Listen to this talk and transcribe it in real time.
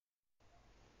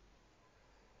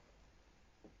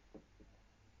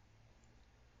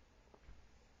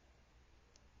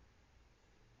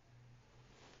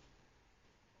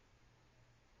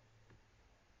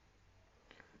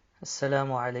السلام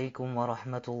عليكم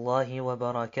ورحمة الله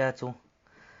وبركاته.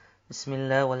 بسم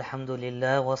الله والحمد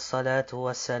لله والصلاة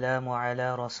والسلام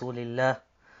على رسول الله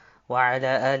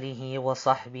وعلى آله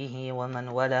وصحبه ومن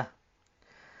والاه.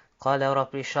 قال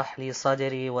رب اشرح لي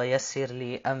صدري ويسر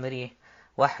لي أمري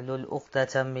واحلل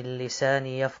عقدة من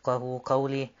لساني يفقه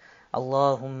قولي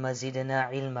اللهم زدنا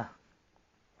علما.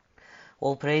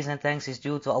 All praise and thanks is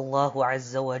due to Allah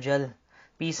Azza wa Jal.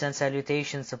 Peace and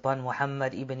salutations upon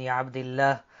Muhammad ibn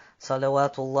Abdullah,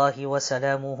 salawatullahi wa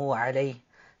salamuhu alayh.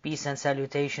 Peace and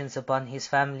salutations upon his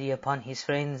family, upon his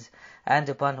friends, and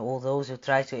upon all those who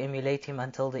try to emulate him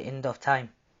until the end of time.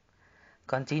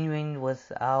 Continuing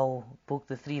with our book,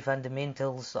 The Three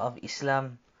Fundamentals of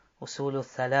Islam, Usul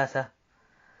al-Thalatha,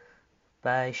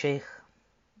 by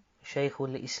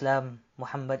Shaykhul Islam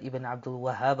Muhammad ibn Abdul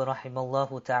Wahhab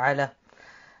rahimallahu ta'ala.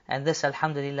 And this,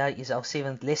 alhamdulillah, is our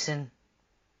 7th lesson.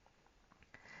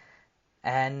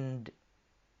 And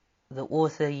the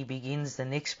author, he begins the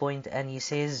next point and he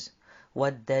says,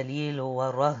 وَالدَّلِيلُ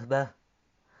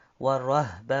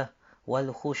وَالرَّهْبَ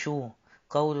وَالْخُشُوعُ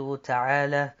قَوْلُهُ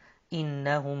تَعَالَى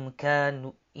إِنَّهُمْ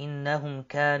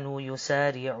كَانُوا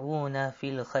يُسَارِعُونَ فِي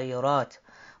الْخَيْرَاتِ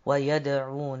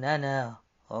وَيَدْعُونَنَا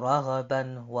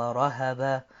رَغَبًا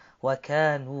وَرَهَبًا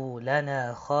وَكَانُوا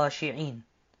لَنَا خَاشِعِينَ.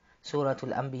 Surah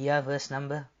Al-Anbiya, verse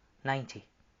number 90.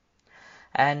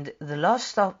 And the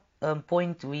last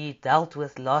point we dealt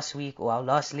with last week, or our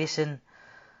last lesson,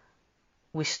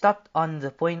 we stopped on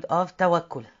the point of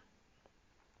tawakkul.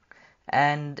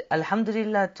 And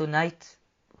alhamdulillah, tonight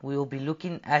we will be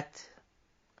looking at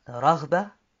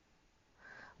raghba,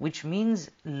 which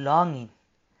means longing,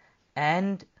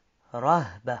 and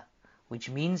rahba, which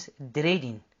means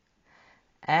dreading,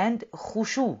 and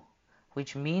khushu,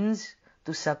 which means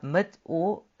to submit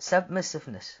or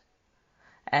submissiveness.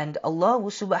 And Allah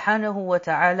subhanahu wa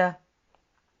ta'ala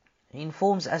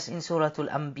informs us in Surah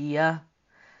Al-Anbiya,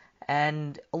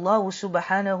 and Allah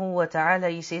subhanahu wa ta'ala,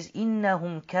 He says,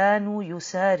 إِنَّهُمْ كَانُوا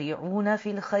يُسَارِعُونَ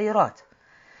فِي الْخَيْرَاتِ,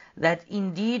 that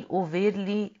indeed or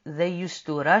verily they used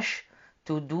to rush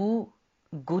to do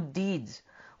good deeds.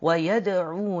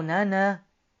 وَيَدْعُونَنَا,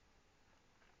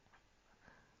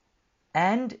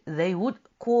 and they would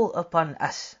call upon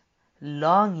us,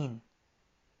 longing.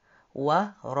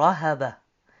 وَرَهَبًا,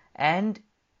 and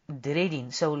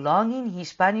dreading. So longing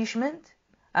his punishment,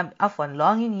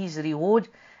 longing his reward,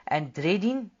 and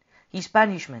dreading his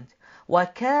punishment.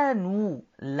 وَكَانُوا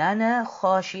لَنَا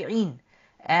خَاشِعِينَ,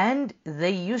 and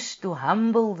they used to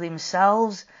humble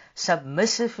themselves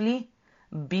submissively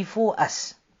before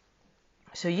us.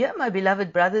 So here, my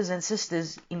beloved brothers and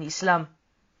sisters in Islam,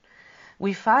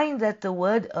 we find that the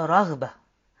word raghba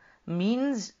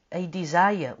means a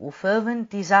desire or fervent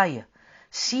desire,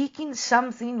 seeking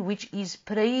something which is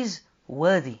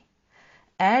praiseworthy.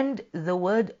 And the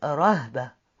word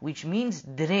rahba, which means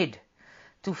dread,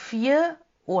 to fear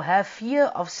or have fear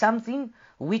of something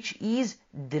which is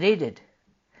dreaded.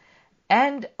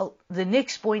 And the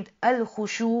next point,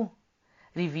 al-khushu,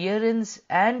 reverence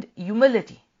and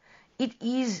humility. It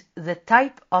is the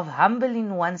type of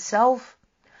humbling oneself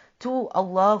to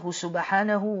Allah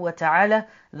subhanahu wa ta'ala,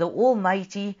 the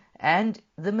Almighty and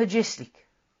the Majestic.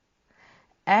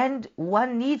 And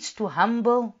one needs to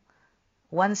humble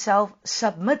oneself,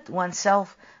 submit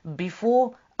oneself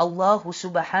before Allah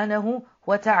subhanahu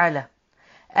wa ta'ala.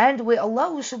 And where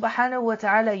Allah subhanahu wa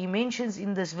ta'ala, He mentions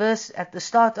in this verse at the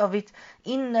start of it,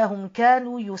 إِنَّهُمْ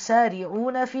كَانُوا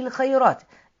يُسَارِعُونَ فِي الْخَيْرَاتِ.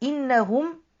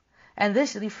 إِنَّهُمْ, and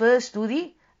this refers to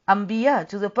the Anbiya,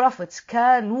 to the prophets,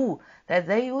 كَانُوا, that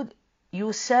they would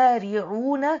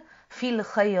يُسَارِعُونَ فِي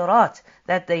الْخَيْرَاتِ,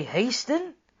 that they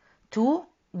hasten to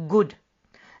good.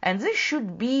 And this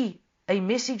should be a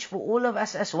message for all of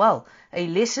us as well, a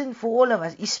lesson for all of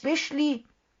us, especially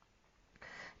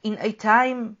in a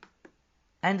time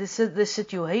and the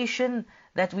situation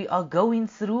that we are going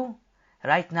through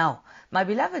right now. My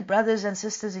beloved brothers and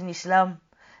sisters in Islam,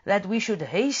 that we should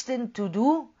hasten to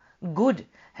do good,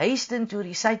 hasten to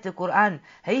recite the Quran,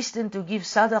 hasten to give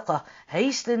sadaqah,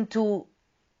 hasten to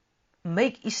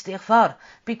make istighfar,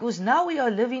 because now we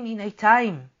are living in a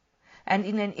time and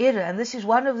in an era, and this is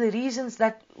one of the reasons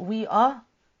that we are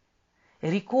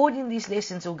recording these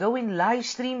lessons or going live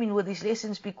streaming with these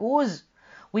lessons, because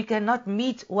we cannot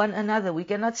meet one another. We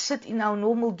cannot sit in our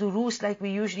normal duroos like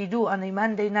we usually do on a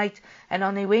Monday night and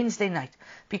on a Wednesday night,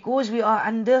 because we are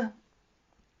under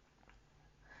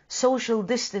social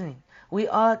distancing. We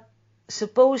are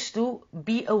supposed to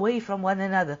be away from one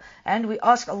another, and we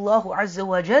ask Allah Azza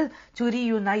wa Jal to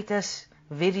reunite us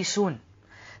very soon.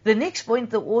 The next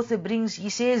point the author brings, he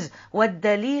says,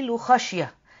 وَالدَّلِيلُ خَشْيَةٌ,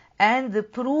 and the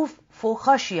proof for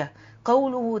khashya.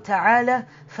 قوله تعالى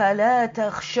فلا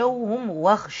تخشوهم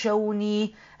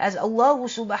واخشوني. As Allah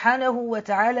subhanahu wa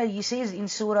ta'ala, He says in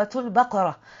Surah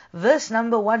Al-Baqarah, verse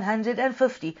number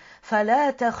 150,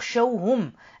 فلا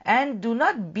تخشوهم, and do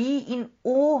not be in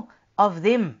awe of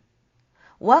them.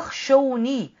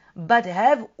 واخشوني, but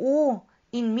have awe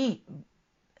in me,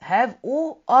 have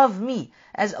awe of me.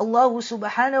 As Allah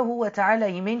subhanahu wa ta'ala,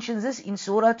 He mentions this in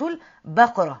Surah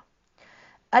Al-Baqarah.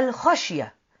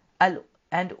 Al-Khashya,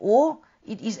 and awe,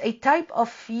 it is a type of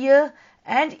fear,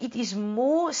 and it is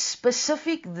more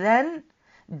specific than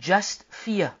just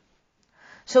fear.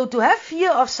 So to have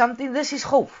fear of something, this is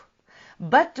khawf.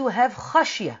 But to have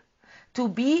khashya, to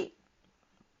be,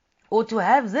 or to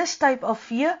have this type of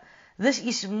fear, this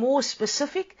is more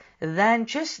specific than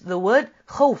just the word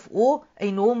khawf, or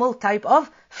a normal type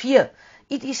of fear.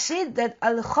 It is said that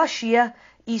al-khashya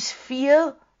is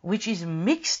fear which is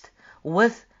mixed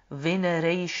with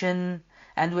veneration.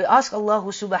 And we ask Allah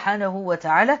subhanahu wa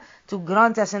ta'ala to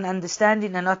grant us an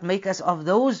understanding and not make us of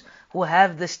those who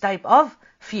have this type of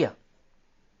fear.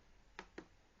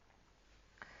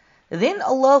 Then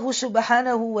Allah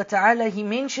subhanahu wa ta'ala, He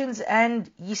mentions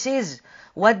and He says,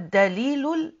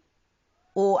 وَالدَّلِيلُ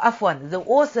the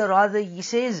author rather, he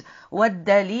says,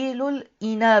 وَالدَّلِيلُ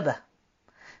الْإِنَابَةِ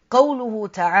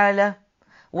قَوْلُهُ تَعَالَى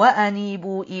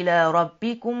وَأَنِيبُوا إِلَىٰ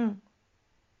رَبِّكُمْ,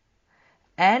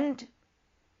 and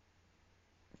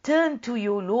turn to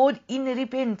your Lord in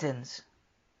repentance.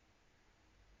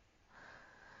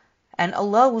 And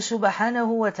Allah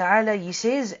subhanahu wa ta'ala, He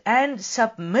says, and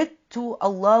submit to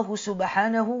Allah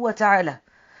subhanahu wa ta'ala.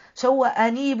 So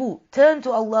وَأَنِيبُوا, turn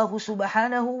to Allah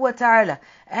subhanahu wa ta'ala,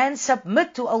 and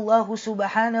submit to Allah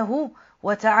subhanahu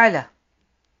wa ta'ala.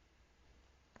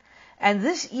 And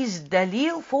this is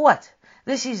dalil for what?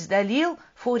 This is dalil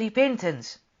for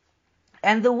repentance.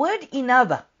 And the word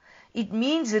inaba, it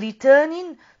means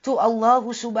returning to Allah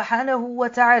subhanahu wa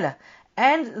ta'ala.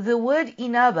 And the word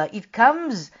inaba, it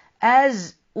comes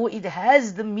as, or it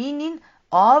has the meaning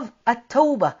of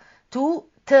at-tawbah, to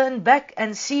turn back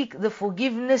and seek the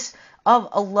forgiveness of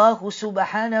Allah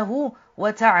subhanahu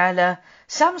wa ta'ala.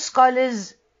 Some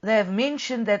scholars, they have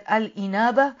mentioned that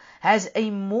al-inaba has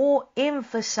a more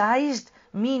emphasized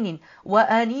meaning.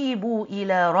 وَأَنِيبُوا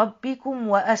إِلَىٰ رَبِّكُمْ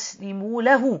وَأَسْلِمُوا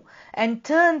لَهُ, and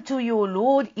turn to your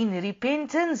Lord in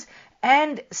repentance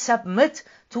and submit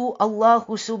to Allah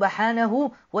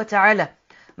subhanahu wa ta'ala.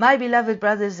 My beloved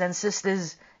brothers and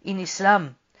sisters in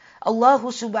Islam, Allah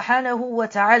subhanahu wa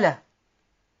ta'ala,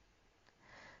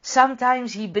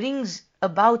 sometimes He brings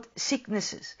about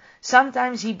sicknesses,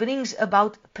 sometimes He brings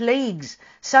about plagues,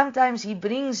 sometimes He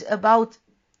brings about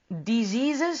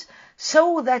diseases,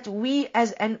 so that we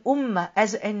as an ummah,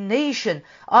 as a nation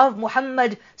of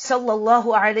Muhammad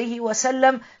sallallahu alayhi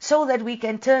wasallam, so that we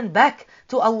can turn back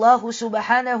to Allah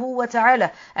subhanahu wa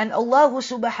ta'ala. And Allah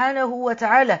subhanahu wa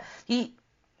ta'ala, He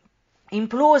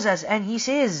implores us and He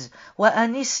says,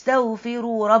 وَأَنِ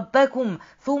اسْتَغْفِرُوا رَبَّكُمْ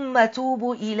ثُمَّ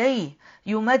تُوبُوا إِلَيْهِ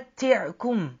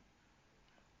يُمَتِّعْكُمْ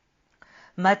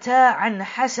مَتَاعًا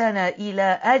حَسَنًا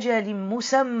إِلَى أَجَلٍ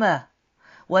مُسَمًّى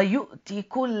وَيُؤْتِ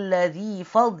كُلَّ ذِي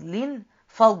فَضْلٍ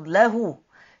فَضْلَهُ.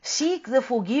 Seek the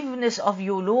forgiveness of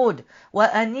your Lord.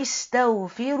 وَأَنِ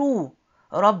اسْتَغْفِرُوا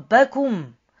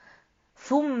رَبَّكُمْ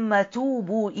ثُمَّ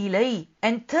تُوبُوا إِلَيْهِ,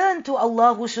 and turn to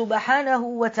Allah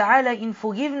subhanahu wa ta'ala in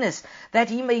forgiveness, that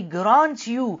He may grant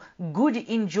you good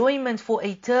enjoyment for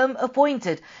a term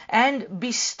appointed, and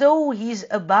bestow His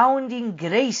abounding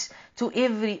grace to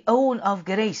every own of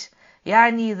grace.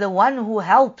 Yani the one who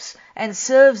helps and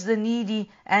serves the needy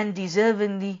and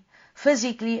deservingly,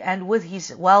 physically and with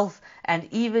his wealth and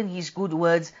even his good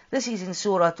words. This is in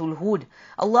Surah Al-Hud.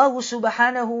 Allah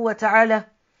subhanahu wa ta'ala,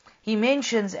 He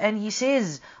mentions and He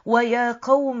says, وَيَا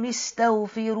قَوْمِ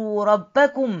اسْتَغْفِرُوا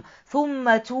رَبَّكُمْ ثُمَّ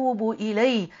تُوبُوا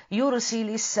إِلَيْهِ يُرْسِلِ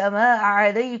السَّمَاءَ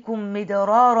عَلَيْكُمْ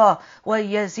مِدْرَارًا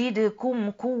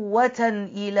وَيَزِدْكُمْ قُوَّةً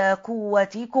إِلَى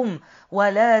قُوَّتِكُمْ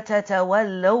وَلَا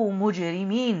تَتَوَلَّوْا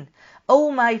مُجْرِمِينَ.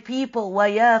 O my people,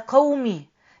 وَيَا قَوْمِ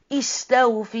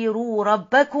Istaghfiru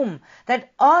rabbakum, that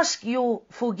ask your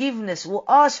forgiveness, or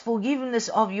ask forgiveness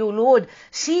of your Lord.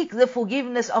 Seek the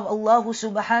forgiveness of Allah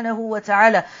subhanahu wa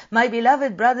ta'ala. My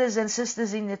beloved brothers and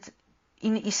sisters in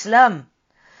Islam,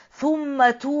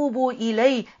 thumma tubu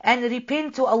ilay, and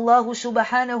repent to Allah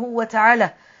subhanahu wa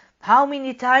ta'ala. How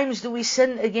many times do we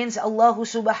sin against Allah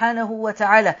subhanahu wa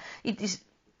ta'ala? It is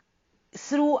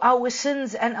through our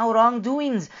sins and our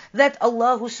wrongdoings that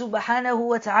Allah subhanahu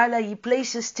wa ta'ala, He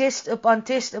places test upon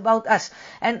test about us.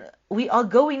 And we are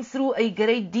going through a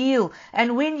great deal.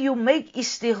 And when you make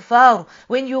istighfar,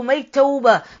 when you make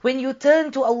tawbah, when you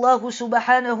turn to Allah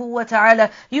subhanahu wa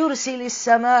ta'ala, يُرْسِلِ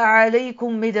السَّمَاءَ عَلَيْكُمْ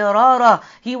مِدْرَارًا,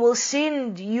 He will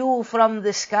send you from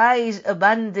the skies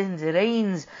abundant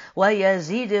rains.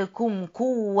 وَيَزِدْكُمْ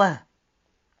قُوَّةً,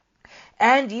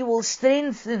 and He will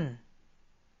strengthen,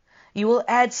 He will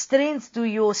add strength to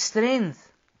your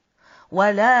strength.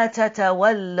 وَلَا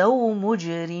تَتَوَلَّوْا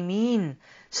مُجْرِمِينَ,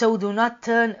 so do not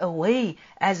turn away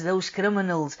as those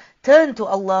criminals. Turn to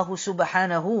Allah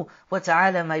subhanahu wa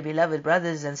ta'ala, my beloved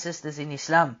brothers and sisters in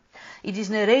Islam. It is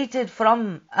narrated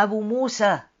from Abu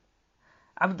Musa,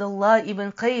 Abdullah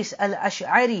ibn Qais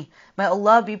al-Ash'ari, may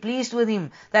Allah be pleased with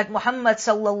him, that Muhammad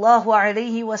sallallahu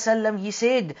alayhi wasallam, he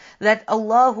said that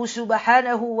Allah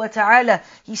subhanahu wa ta'ala,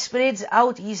 He spreads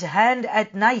out His hand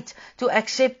at night to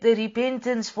accept the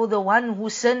repentance for the one who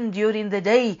sinned during the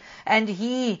day. And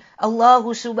He, Allah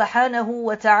subhanahu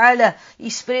wa ta'ala,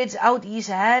 He spreads out His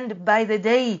hand by the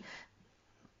day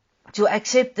to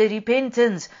accept the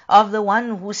repentance of the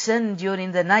one who sinned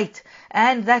during the night.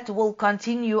 And that will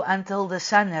continue until the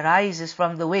sun rises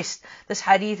from the west. This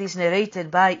hadith is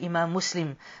narrated by Imam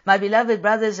Muslim. My beloved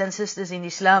brothers and sisters in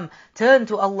Islam, turn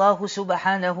to Allah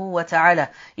subhanahu wa ta'ala.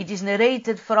 It is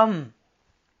narrated from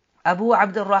Abu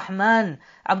Abdul Rahman,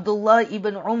 Abdullah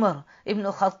ibn Umar ibn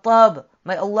Khattab,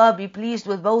 may Allah be pleased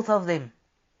with both of them,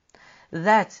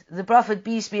 that the Prophet,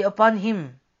 peace be upon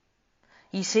him,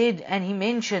 he said and he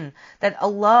mentioned that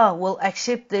Allah will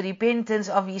accept the repentance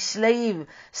of His slave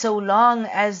so long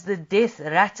as the death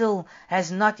rattle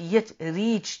has not yet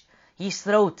reached his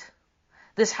throat.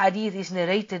 This hadith is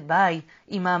narrated by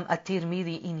Imam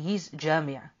At-Tirmidhi in his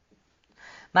Jami'.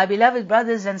 My beloved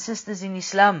brothers and sisters in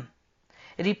Islam,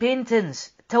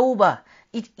 repentance, tawbah,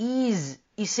 it is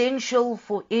essential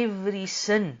for every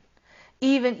sin.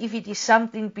 Even if it is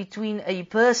something between a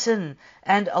person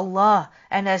and Allah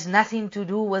and has nothing to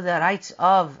do with the rights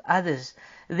of others.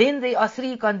 Then there are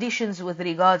three conditions with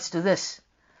regards to this.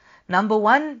 Number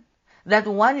one, that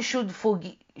one should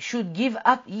give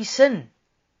up his sin.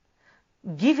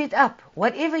 Give it up,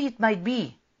 whatever it might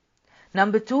be.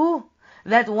 Number two,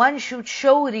 that one should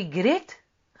show regret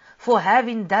for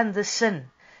having done the sin.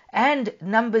 And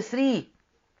number three,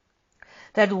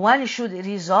 that one should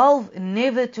resolve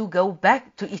never to go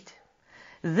back to it.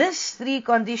 This three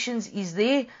conditions is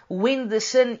there when the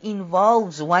sin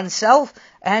involves oneself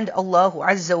and Allah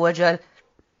Azza wa Jal.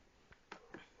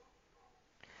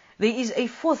 There is a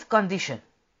fourth condition.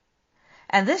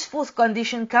 And this fourth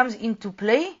condition comes into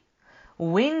play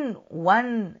when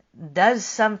one does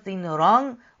something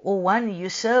wrong or one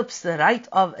usurps the right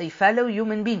of a fellow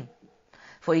human being.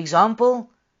 For example,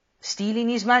 stealing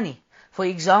his money. For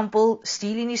example,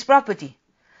 stealing his property.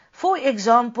 For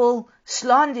example,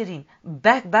 slandering,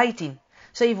 backbiting.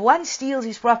 So if one steals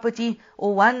his property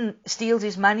or one steals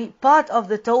his money, part of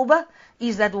the tawbah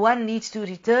is that one needs to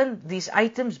return these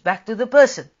items back to the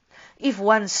person. If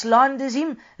one slanders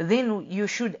him, then you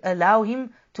should allow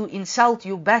him to insult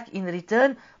you back in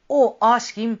return or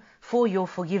ask him for your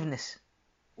forgiveness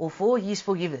or for his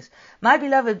forgiveness. My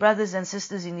beloved brothers and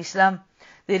sisters in Islam,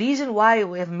 the reason why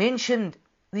we have mentioned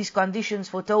these conditions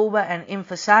for tawbah and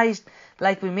emphasized,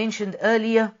 like we mentioned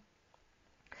earlier,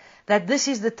 that this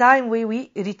is the time where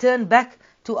we return back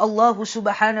to Allah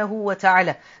subhanahu wa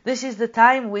ta'ala. This is the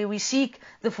time where we seek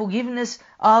the forgiveness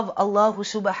of Allah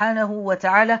subhanahu wa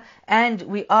ta'ala and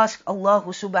we ask Allah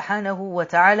subhanahu wa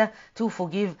ta'ala to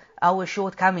forgive our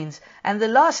shortcomings. And the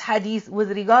last hadith with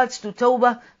regards to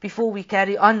tawbah, before we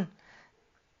carry on,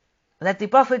 that the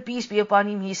Prophet, peace be upon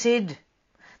him, he said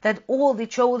that all the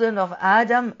children of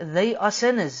Adam, they are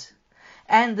sinners.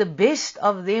 And the best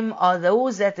of them are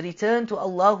those that return to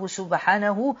Allah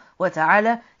subhanahu wa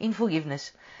ta'ala in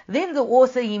forgiveness. Then the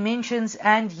author, he mentions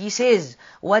and he says,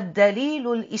 وَالدَّلِيلُ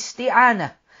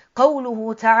الْإِسْتِعَانَةِ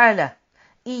قَوْلُهُ تَعَالَى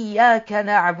إِيَّاكَ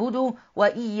نَعْبُدُ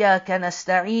وَإِيَّاكَ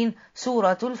نَسْتَعِينُ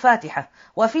سورة الفاتحة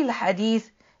وفي الحديث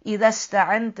إِذَا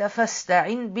اسْتَعَنْتَ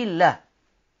فَاسْتَعِنْ بِاللَّهِ.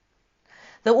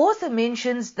 The author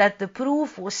mentions that the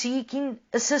proof for seeking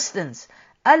assistance,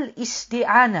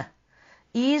 al-isti'ana,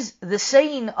 is the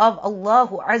saying of Allah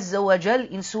Azza wa Jal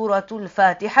in Surah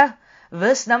Al-Fatiha,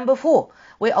 verse number 4,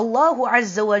 where Allah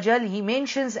Azza wa Jal, He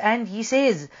mentions and He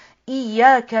says,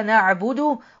 إِيَّاكَ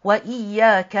نَعْبُدُ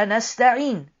وَإِيَّاكَ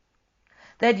نَسْتَعِينُ,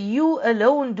 that you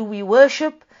alone do we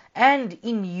worship and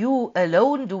in you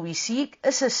alone do we seek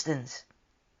assistance.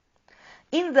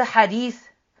 In the hadith,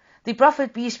 The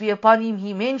Prophet, peace be upon him,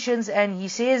 he mentions and he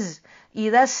says,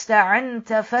 إِذَا اسْتَعَنْتَ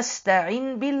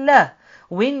فَاسْتَعِنْ بِاللَّهِ.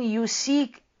 When you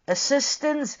seek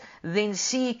assistance, then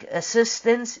seek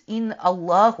assistance in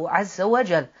Allah Azza wa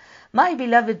Jal. My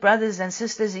beloved brothers and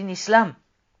sisters in Islam,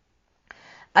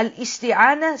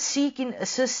 al-isti'ana, seeking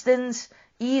assistance,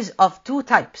 is of two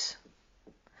types.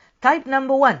 Type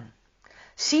number one,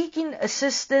 seeking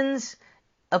assistance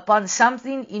upon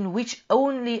something in which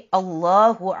only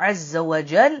Allah Azza wa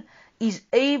Jal is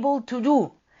able to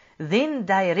do, then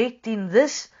directing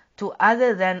this to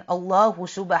other than Allah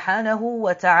subhanahu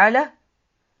wa ta'ala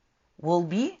will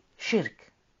be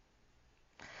shirk.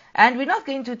 And we're not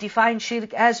going to define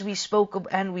shirk as we spoke of,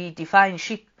 and we define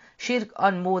shirk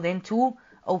on more than two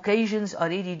occasions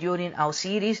already during our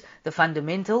series, The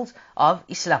Fundamentals of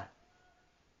Islam.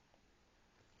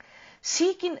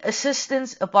 Seeking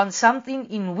assistance upon something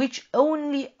in which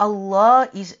only Allah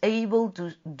is able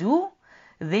to do,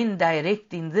 then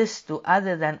directing this to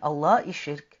other than Allah is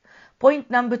shirk.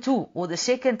 Point number two, or the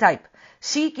second type,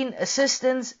 seeking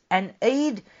assistance and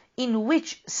aid in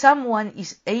which someone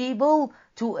is able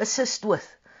to assist with.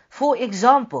 For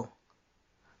example,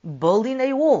 building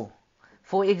a wall.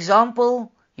 For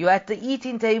example, you're at the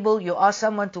eating table, you ask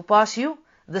someone to pass you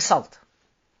the salt.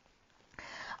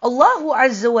 Allah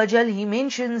Azza wa Jal, He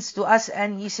mentions to us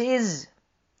and He says,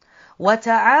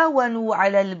 وَتَعَاوَنُوا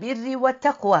عَلَى الْبِرِّ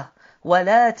وَالتَّقْوَى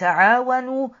وَلَا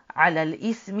تَعَاوَنُوا عَلَى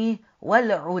الْإِثْمِ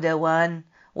وَالْعُدْوَانِ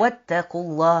وَاتَّقُوا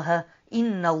اللَّهَ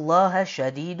إِنَّ اللَّهَ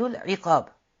شَدِيدُ الْعِقَابِ.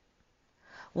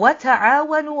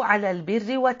 وَتَعَاوَنُوا عَلَى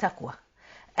الْبِرِّ وَالتَّقْوَى,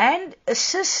 and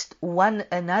assist one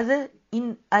another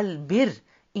in al-birr,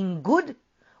 in good,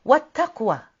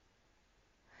 wat-taqwa.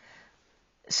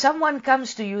 Someone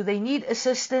comes to you, they need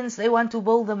assistance, they want to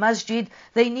build a masjid,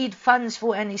 they need funds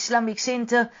for an Islamic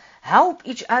center. Help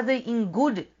each other in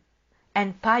good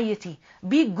and piety.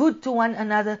 Be good to one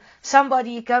another.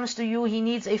 Somebody comes to you, he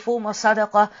needs a form of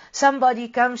sadaqah. Somebody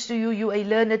comes to you, you're a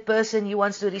learned person, he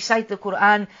wants to recite the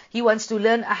Quran, he wants to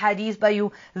learn a hadith by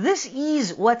you. This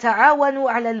is وَتَعَاوَنُوا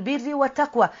عَلَى الْبِرِّ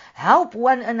وَالتَّقْوَى. Help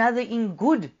one another in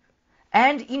good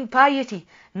and in piety.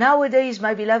 Nowadays,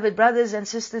 my beloved brothers and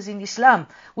sisters in Islam,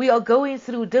 we are going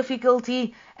through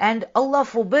difficulty, and Allah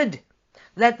forbid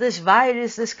that this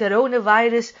virus, this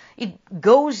coronavirus, it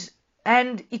goes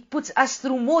and it puts us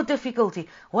through more difficulty.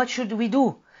 What should we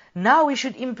do? Now we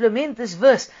should implement this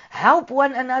verse. Help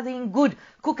one another in good.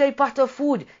 Cook a pot of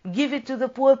food. Give it to the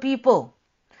poor people.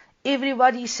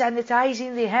 Everybody is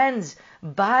sanitizing their hands.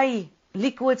 Buy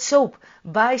liquid soap.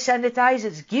 Buy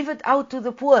sanitizers. Give it out to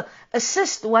the poor.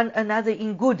 Assist one another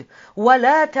in good.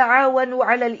 وَلَا تَعَاوَنُوا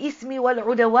عَلَى الْإِثْمِ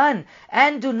وَالْعُدَوَانِ.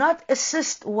 And do not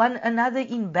assist one another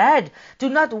in bad. Do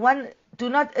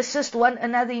not assist one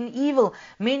another in evil.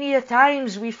 Many a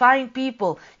times we find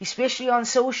people, especially on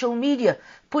social media,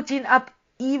 putting up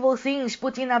evil things,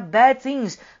 putting up bad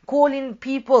things, calling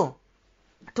people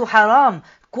to haram,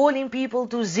 calling people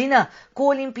to zina,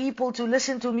 calling people to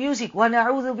listen to music. Wa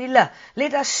na'udhu billah.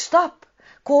 Let us stop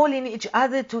calling each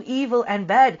other to evil and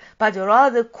bad, but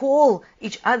rather call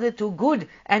each other to good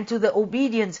and to the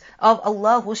obedience of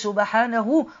Allah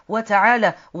subhanahu wa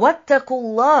ta'ala.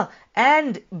 Wattaqullah,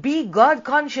 and be God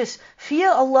conscious. Fear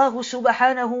Allah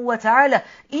subhanahu wa ta'ala.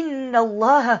 Inna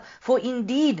Allah, for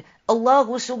indeed Allah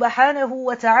subhanahu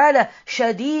wa ta'ala,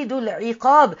 shadidul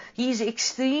iqab, He is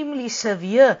extremely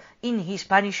severe in His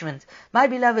punishment. My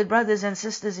beloved brothers and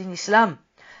sisters in Islam,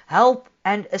 help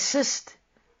and assist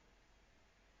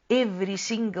every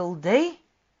single day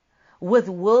with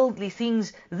worldly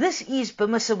things. This is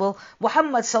permissible.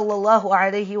 Muhammad sallallahu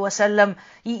alayhi wasallam,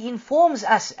 he informs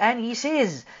us and he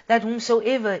says that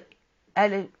whomsoever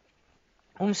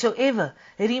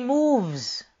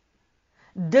removes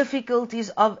difficulties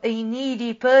of a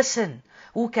needy person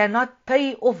who cannot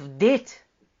pay off debt,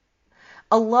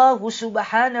 Allah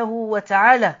subhanahu wa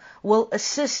ta'ala will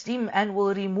assist him and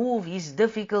will remove his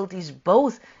difficulties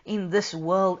both in this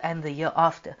world and the year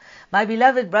after. My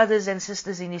beloved brothers and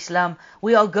sisters in Islam,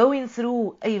 we are going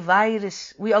through a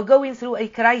virus, we are going through a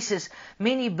crisis.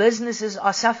 Many businesses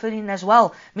are suffering as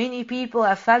well. Many people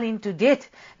have fallen into debt.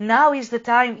 Now is the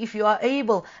time, if you are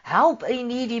able, help a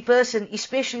needy person,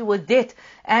 especially with debt,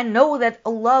 and know that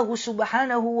Allah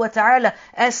subhanahu wa ta'ala,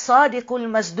 as Sadiqul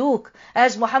Masduq,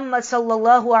 as Muhammad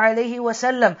sallallahu alayhi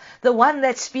wasallam, the one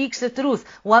that speaks the truth,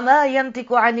 وَمَا يَنْتِقُ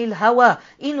عَنِ الْهَوَىٰ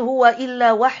إِنْ هُوَ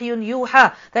إِلَّا وَحْيٌ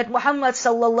يُوحَىٰ, that Muhammad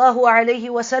sallallahu alayhi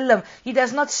wasallam, he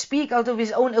does not speak out of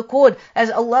his own accord,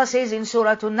 as Allah says in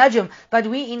Surah An-Najm, but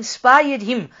we inspired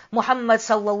him, Muhammad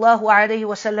sallallahu alayhi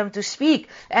wasallam, to speak,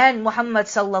 and Muhammad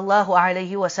sallallahu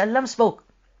alayhi wasallam spoke.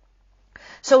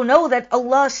 So know that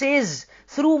Allah says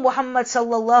through Muhammad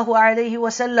sallallahu alayhi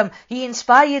wasallam. He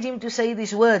inspired him to say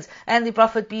these words. And the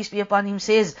Prophet, peace be upon him,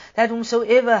 says that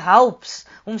whomsoever helps,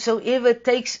 whomsoever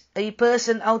takes a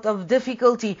person out of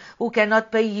difficulty who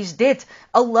cannot pay his debt,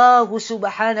 Allah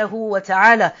subhanahu wa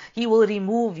ta'ala, He will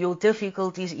remove your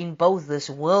difficulties in both this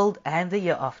world and the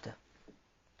year after.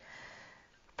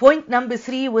 Point number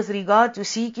 3 with regard to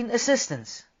seeking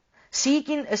assistance.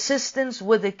 Seeking assistance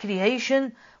with the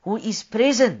creation who is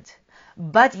present,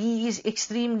 but he is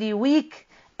extremely weak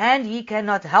and he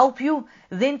cannot help you,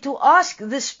 then to ask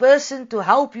this person to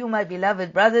help you, my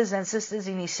beloved brothers and sisters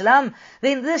in Islam,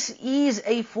 then this is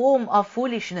a form of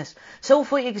foolishness. So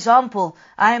for example,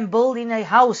 I am building a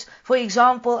house. For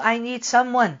example, I need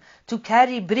someone to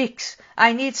carry bricks.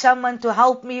 I need someone to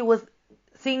help me with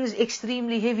things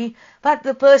extremely heavy, but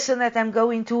the person that I'm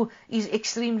going to is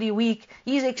extremely weak,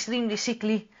 he's extremely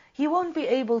sickly, he won't be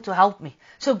able to help me.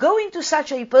 So going to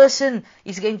such a person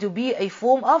is going to be a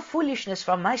form of foolishness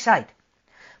from my side.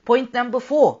 Point number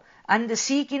 4, under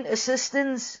seeking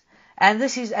assistance, and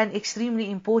this is an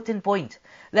extremely important point,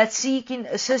 that seeking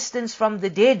assistance from the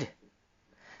dead,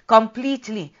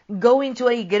 completely going to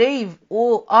a grave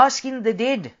or asking the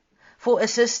dead for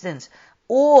assistance,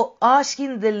 or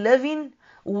asking the living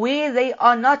where they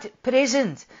are not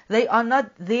present, they are not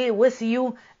there with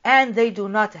you, and they do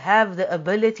not have the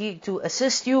ability to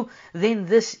assist you, then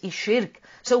this is shirk.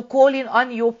 So calling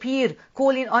on your peer,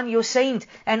 calling on your saint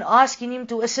and asking him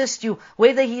to assist you,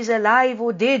 whether he's alive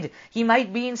or dead, he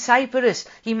might be in Cyprus,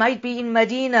 he might be in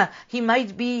Medina, he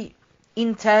might be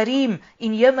in Tarim,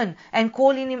 in Yemen, and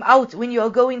calling him out when you are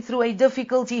going through a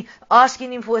difficulty,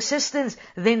 asking him for assistance,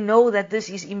 then know that this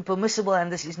is impermissible and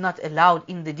this is not allowed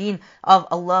in the deen of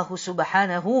Allah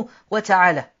subhanahu wa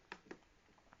ta'ala.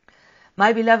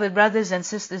 My beloved brothers and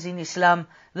sisters in Islam,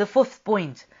 the 5th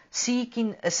point,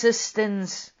 seeking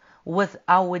assistance with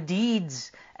our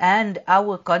deeds and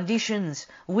our conditions,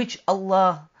 which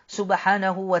Allah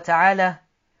subhanahu wa ta'ala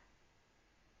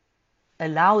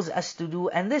allows us to do,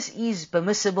 and this is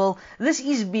permissible, this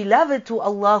is beloved to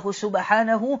Allah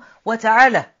subhanahu wa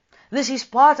ta'ala. This is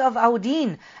part of our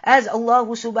deen, as Allah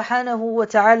subhanahu wa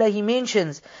ta'ala He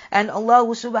mentions, and Allah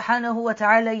subhanahu wa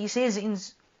ta'ala He says in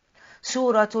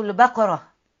Surah Al-Baqarah,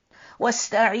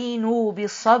 وَاسْتَعِينُوا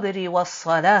بِالصَّبْرِ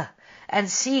وَالصَّلَاةِ, and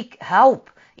seek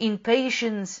help in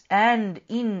patience and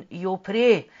in your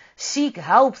prayer. Seek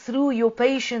help through your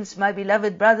patience, my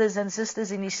beloved brothers and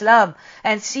sisters in Islam,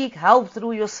 and seek help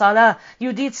through your salah.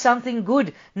 You did something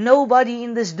good. Nobody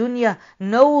in this dunya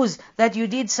knows that you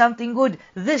did something good.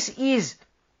 This is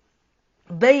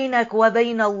بينك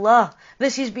وبين Allah.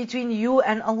 This is between you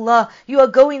and Allah. You are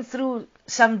going through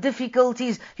some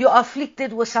difficulties, you are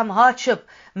afflicted with some hardship.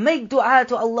 Make dua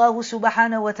to Allah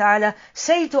subhanahu wa ta'ala.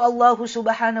 Say to Allah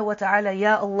subhanahu wa ta'ala,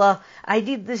 Ya Allah, I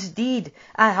did this deed.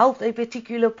 I helped a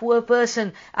particular poor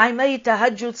person. I made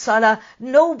tahajjud salah.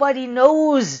 Nobody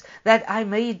knows that I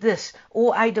made this,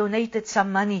 or I donated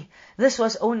some money. This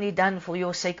was only done for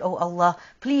your sake, O Allah.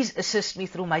 Please assist me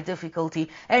through my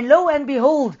difficulty. And lo and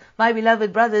behold, my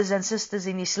beloved brothers and sisters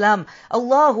in Islam,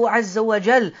 Allahu Azza wa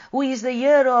Jal, who is the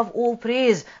hearer of all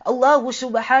praise, Allah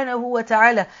subhanahu wa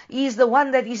ta'ala is the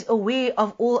one that is aware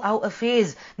of all our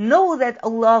affairs. Know that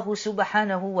Allah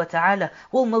subhanahu wa ta'ala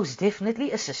will most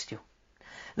definitely assist you.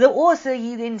 The author,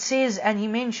 he then says and he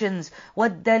mentions,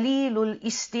 وَالدَّلِيلُ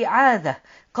الْإِسْتِعَاذَةِ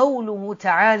قَوْلُهُ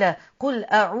تَعَالَى قُلْ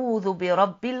أَعُوذُ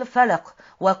بِرَبِّ الْفَلَقِ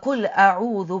وَقُلْ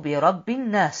أَعُوذُ بِرَبِّ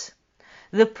النَّاسِ.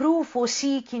 The proof for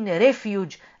seeking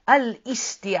refuge,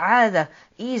 al-isti'adha,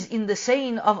 is in the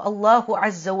saying of Allah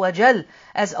Azza wa Jal,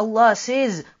 as Allah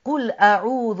says, قُلْ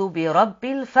أَعُوذُ بِرَبِّ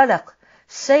الْفَلَقِ.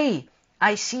 Say,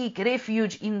 I seek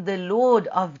refuge in the Lord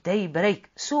of daybreak,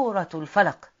 Surah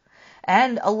Al-Falaq.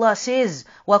 And Allah says,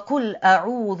 وَقُلْ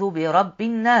أَعُوذُ بِرَبِّ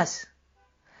النَّاسِ.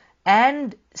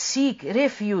 And seek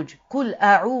refuge, قُلْ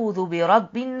أَعُوذُ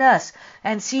بِرَبِّ النَّاسِ,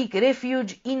 and seek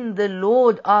refuge in the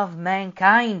Lord of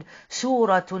mankind,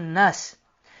 Surah An-Nas.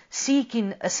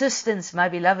 Seeking assistance, my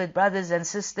beloved brothers and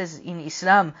sisters in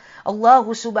Islam. Allah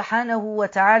subhanahu wa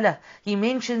ta'ala, He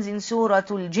mentions in Surah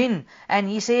Al-Jinn, and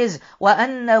He says,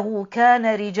 وَأَنَّهُ كَانَ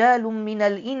رِجَالٌ مِّنَ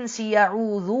الْإِنسِ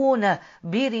يَعُوذُونَ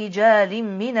بِرِجَالٍ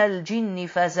مِّنَ الْجِنِّ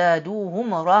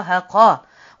فَزَادُوهُمْ رَهَقًا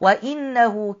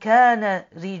وَإِنَّهُ كَانَ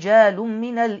رِجَالٌ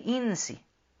مِّنَ الْإِنسِ.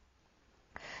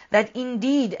 That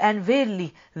indeed and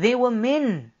verily there were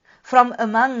men from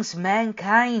amongst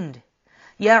mankind,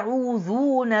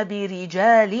 يَعُوذُونَ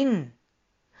بِرِجَالٍ,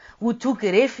 who took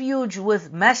refuge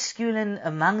with masculine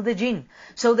among the jinn.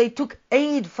 So they took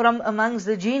aid from amongst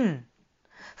the jinn.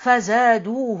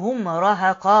 فَزَادُوهُمْ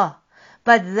رَهَقًا.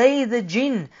 But they, the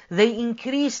jinn, they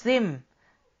increased them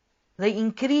they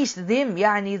increased them,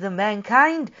 yani the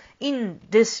mankind, in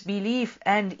disbelief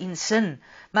and in sin.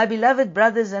 My beloved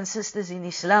brothers and sisters in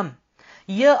Islam,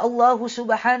 here Allah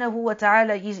subhanahu wa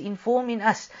ta'ala is informing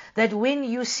us that when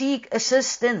you seek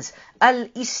assistance,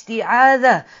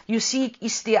 al-isti'adha, you seek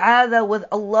isti'adha with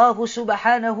Allah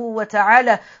subhanahu wa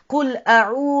ta'ala, قُلْ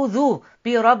أَعُوذُ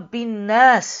بِرَبِّ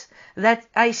النَّاسِ, that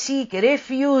I seek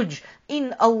refuge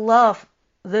in Allah,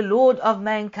 the Lord of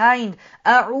mankind.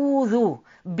 أَعُوذُ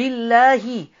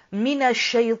بِاللَّهِ مِنَ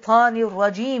الشَّيْطَانِ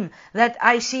الرَّجِيمِ, that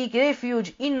I seek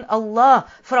refuge in Allah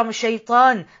from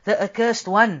shaitan, the accursed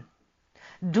one.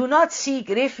 Do not seek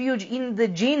refuge in the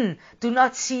jinn. Do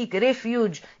not seek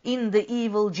refuge in the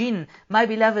evil jinn. My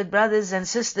beloved brothers and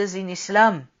sisters in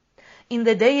Islam, in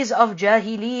the days of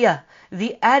Jahiliyyah,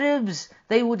 the Arabs,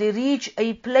 they would reach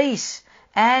a place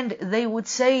and they would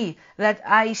say that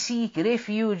I seek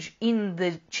refuge in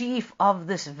the chief of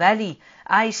this valley.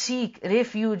 I seek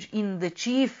refuge in the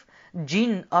chief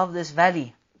jinn of this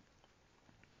valley.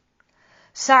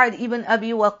 سعد ibn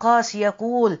Abi Waqqas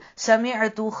يقول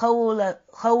سمعت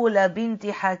خول بنت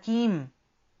حكيم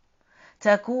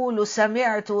تقول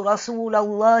سمعت رسول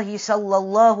الله صلى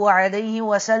الله عليه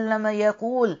وسلم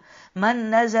يقول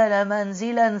من نزل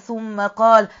منزلا ثم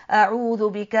قال أعوذ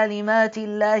بكلمات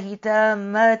الله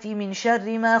تامات من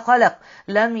شر ما خلق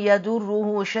لم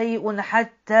يضره شيء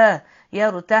حتى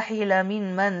يرتحل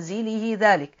من منزله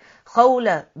ذلك.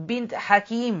 خولة bint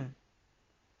Hakim,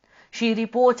 she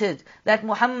reported that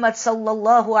Muhammad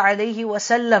sallallahu alayhi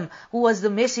wasallam, who was the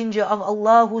messenger of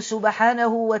Allah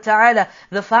subhanahu wa ta'ala,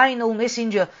 the final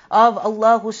messenger of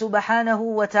Allah subhanahu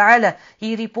wa ta'ala,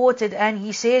 he reported and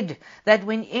he said that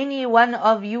when any one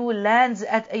of you lands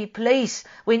at a place,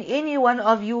 when any one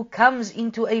of you comes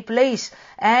into a place,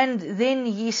 and then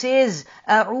he says,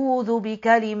 أعوذ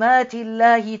بكلمات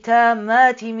الله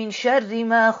تامات من شر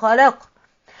ما خلق,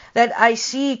 that I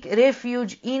seek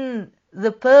refuge in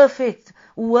the perfect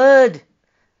word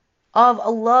of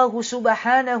Allah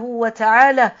subhanahu wa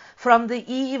ta'ala from the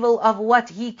evil of what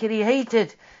He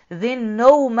created, then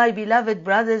know, my beloved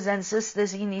brothers and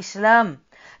sisters in Islam,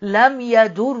 لَمْ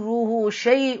يَدُرُّهُ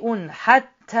شَيْءٌ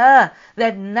حَتَّى,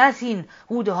 that nothing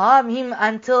would harm him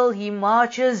until he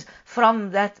marches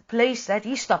from that place that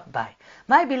he stopped by.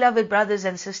 My beloved brothers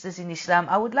and sisters in Islam,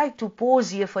 I would like to pause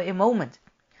here for a moment.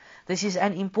 This is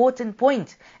an important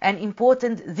point, an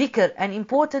important dhikr, an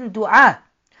important dua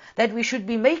that we should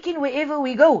be making wherever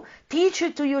we go. Teach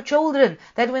it to your children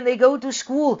that when they go to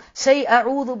school, say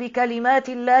أعوذ بكلمات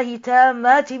الله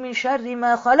تامات من شر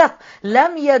ما خلق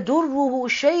لم يضره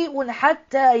شيء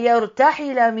حتى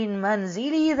يرتحل من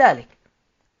منزله ذلك.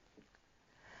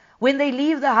 When they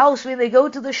leave the house, when they go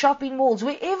to the shopping malls,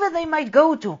 wherever they might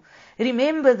go to,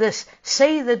 remember this,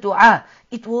 say the dua.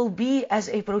 It will be as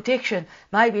a protection,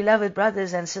 my beloved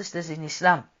brothers and sisters in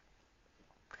Islam.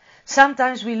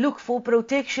 Sometimes we look for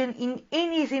protection in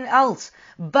anything else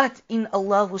but in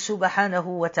Allah subhanahu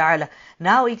wa ta'ala.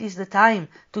 Now it is the time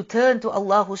to turn to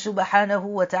Allah subhanahu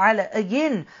wa ta'ala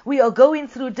again. We are going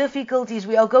through difficulties,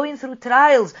 we are going through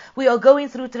trials, we are going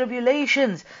through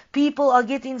tribulations. People are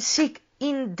getting sick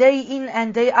day in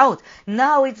and day out.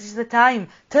 Now it is the time.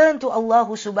 Turn to Allah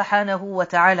subhanahu wa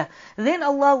ta'ala. Then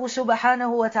Allah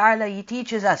subhanahu wa ta'ala, He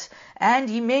teaches us and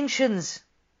He mentions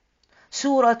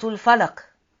Suratul Falaq.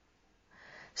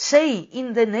 Say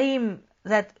in the name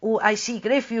that, I seek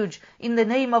refuge in the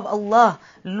name of Allah,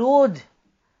 Lord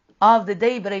of the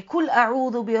daybreak. Kul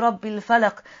a'udhu bi rabbil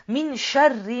falaq min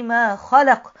sharri ma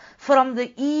khalaq, from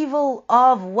the evil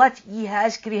of what He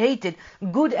has created,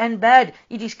 good and bad.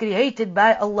 It is created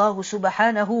by Allah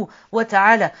subhanahu wa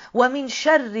ta'ala. Wa min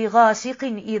sharri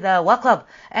ghasiqin idha waqab,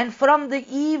 and from the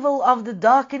evil of the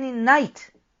darkening night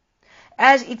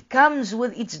as it comes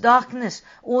with its darkness,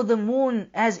 or the moon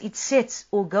as it sets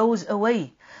or goes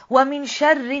away. Wa min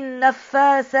sharri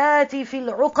naffathati fil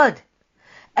uqad,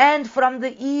 and from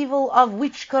the evil of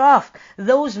witchcraft,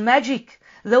 those magic,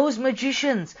 those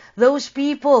magicians, those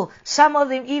people, some of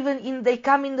them they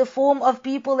come in the form of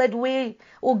people that wear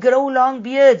or grow long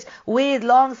beards, wear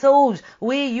long thobes,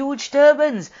 wear huge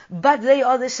turbans, but they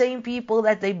are the same people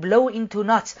that they blow into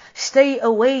knots. Stay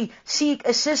away, seek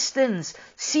assistance,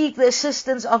 seek the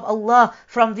assistance of Allah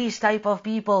from these type of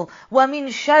people. وَمِن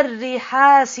شَرِّ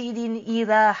حَاسِدٍ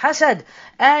إِذَا حَسَدٍ,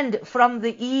 and from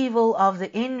the evil of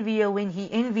the envier when he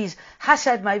envies.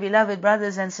 Hasad, my beloved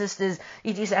brothers and sisters,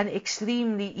 it is an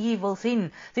extremely evil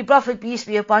thing. The Prophet, peace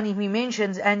be upon him, he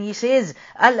mentions and he says,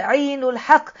 Al-Aynul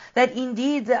Haq, that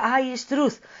indeed the eye is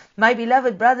truth. My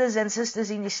beloved brothers and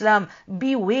sisters in Islam,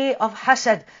 beware of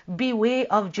hasad, beware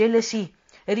of jealousy.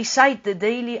 Recite the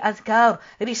daily adhkar.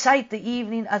 Recite the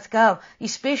evening adhkar.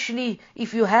 Especially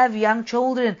if you have young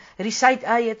children, recite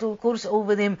Ayatul Kursi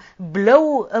over them.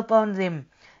 Blow upon them.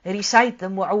 Recite the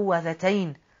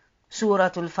Mu'awwadhatayn.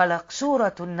 Suratul Falaq,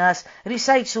 Suratul Nas.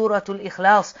 Recite Suratul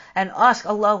Ikhlas and ask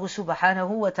Allah subhanahu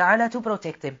wa ta'ala to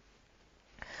protect them.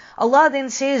 Allah then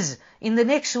says in the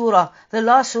next surah, the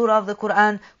last surah of the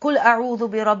Quran, Qul a'udhu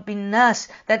bi Rabbin Nas,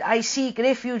 that I seek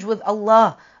refuge with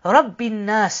Allah, Rabbin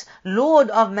Nas, Lord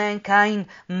of mankind,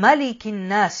 Malikin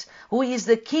Nas, who is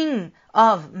the King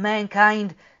of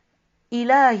mankind,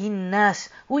 Ilahin Nas,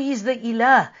 who is the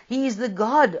Ilah, He is the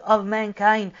God of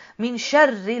mankind, Min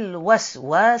Sharril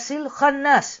Waswasil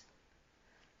Khannas,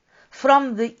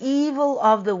 from the evil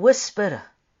of the whisperer,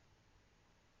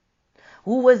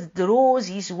 who withdraws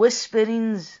his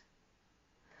whisperings,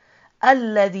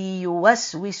 الَّذِي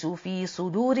يُوَسْوِسُ فِي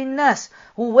صُدُورِ النَّاسِ,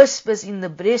 who whispers in the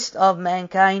breast of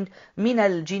mankind, مِنَ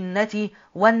الْجِنَّةِ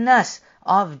وَالنَّاسِ,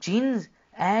 of jinns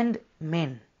and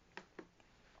men.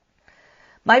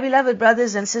 My beloved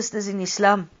brothers and sisters in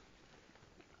Islam,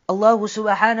 Allah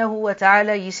subhanahu wa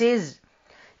ta'ala, He says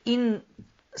in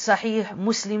Sahih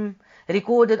Muslim,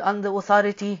 recorded on the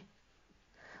authority,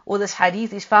 or this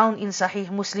hadith is found in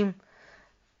Sahih Muslim,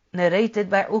 narrated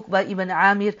by Uqba ibn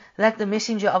Amir, that the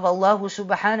Messenger of Allah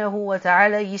subhanahu wa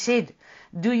ta'ala, he said,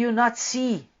 do you not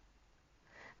see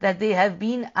that there have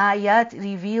been ayat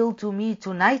revealed to me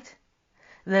tonight,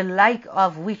 the like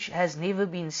of which has never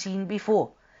been seen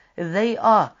before? They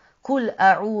are, قُلْ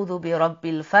أَعُوذُ بِرَبِّ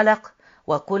الْفَلَقِ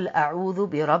وَقُلْ أَعُوذُ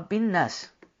بِرَبِّ النَّاسِ.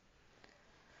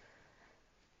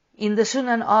 In the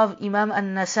Sunan of Imam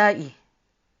An-Nasa'i,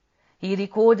 he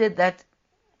recorded that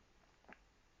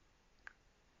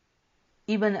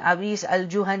Ibn Abis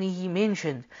al-Juhani, he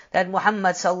mentioned that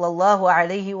Muhammad sallallahu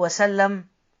alayhi wasallam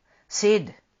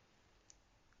said,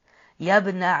 Ya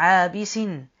ibn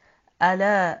Abisin,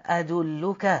 ala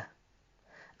adulluka,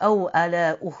 aw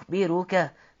ala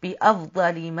ukhbiruka, bi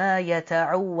afdali ma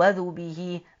yata'awwadhu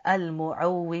bihi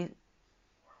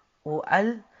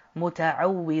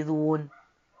al-muta'awwidhun.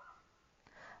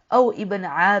 O Ibn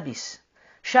Abis,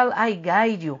 shall I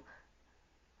guide you?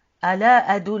 Ala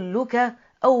adulluka,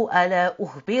 أو ألا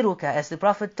أخبرك, as the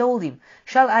Prophet told him,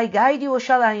 shall I guide you or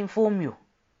shall I inform you?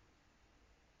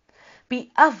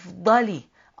 بِأَفْضَلِ,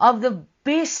 of the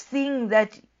best thing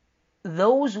that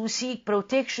those who seek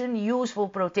protection use for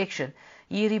protection.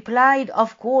 He replied,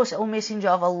 of course, O Messenger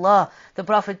of Allah. The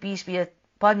Prophet, peace be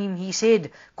upon him, he said,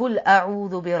 قُلْ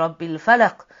أَعُوذُ بِرَبِّ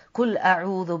الْفَلَقِ قُلْ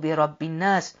أَعُوذُ بِرَبِّ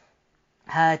النَّاسِ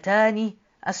هَاتَانِ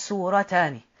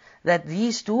السُّورَتَانِ, that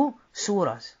these two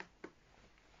surahs.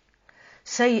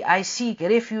 Say, I seek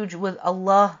refuge with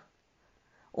Allah,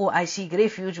 or I seek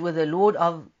refuge with the Lord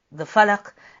of the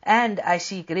Falaq, and I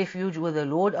seek refuge with the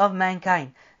Lord of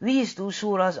mankind. These two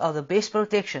surahs are the best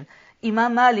protection.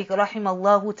 Imam Malik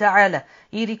rahimallahu ta'ala,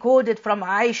 he recorded from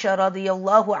Aisha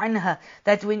radiyallahu anha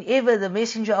that whenever the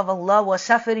Messenger of Allah was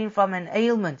suffering from an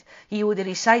ailment, he would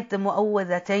recite the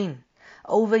Mu'awwadhatayn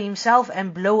over himself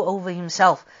and blow over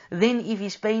himself. Then if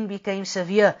his pain became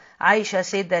severe, Aisha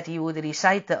said that he would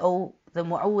recite the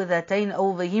Mu'awwadhatayn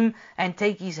over him and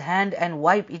take his hand and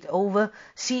wipe it over,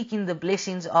 seeking the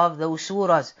blessings of those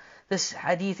surahs. This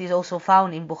hadith is also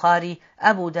found in Bukhari,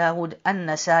 Abu Dawud,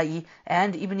 An-Nasa'i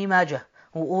and Ibn Majah,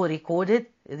 who all recorded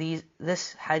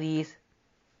this hadith.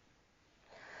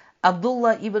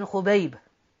 Abdullah ibn Khubayb,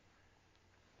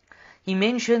 he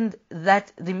mentioned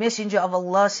that the Messenger of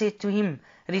Allah said to him,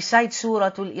 recite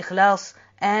Suratul Ikhlas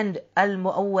and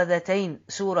Al-Mu'awwadhatayn,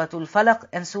 Suratul Falaq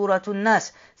and Suratul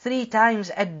Nas, 3 times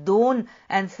at dawn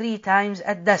and 3 times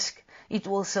at dusk. It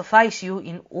will suffice you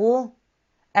in all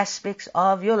aspects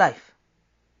of your life.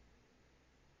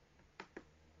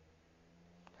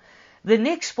 The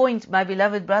next point, my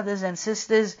beloved brothers and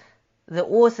sisters, the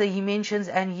author he mentions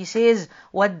and he says,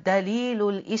 وَالدَّلِيلُ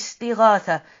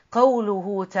الْإِسْتِغَاثَةِ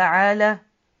قَوْلُهُ تَعَالَى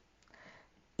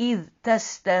إِذْ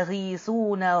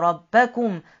تَسْتَغِيثُونَ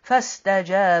رَبَّكُمْ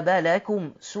فَاسْتَجَابَ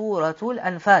لَكُمْ Surah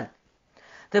Al-Anfal.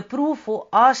 The proof for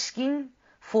asking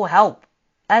for help,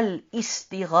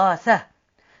 al-istighatha,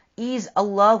 is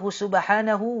Allah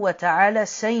subhanahu wa ta'ala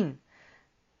saying,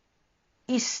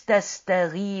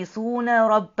 إِسْتَسْتَغِيثُونَ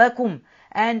رَبَّكُمْ,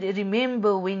 and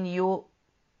remember when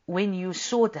you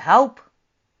sought help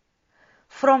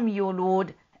from your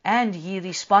Lord and He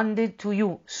responded to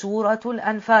you. Surah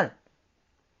Al-Anfal.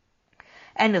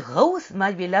 And ghawth,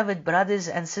 my beloved brothers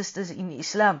and sisters in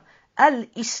Islam,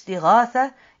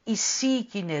 al-istighatha is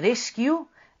seeking rescue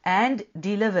and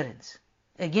deliverance.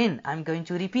 Again, I'm going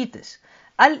to repeat this.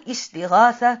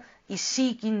 Al-istighatha is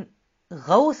seeking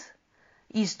ghawth,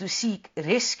 is to seek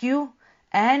rescue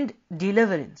and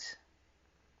deliverance.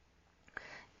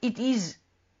 it is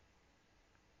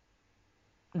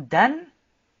done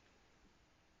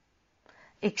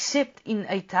except in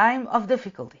a time of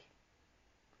difficulty.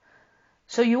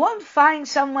 So you won't find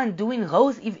someone doing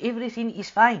ghawth if everything is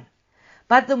fine.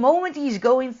 But the moment he is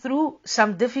going through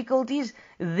some difficulties,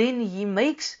 then he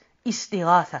makes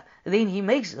istighatha, then he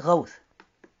makes ghawth.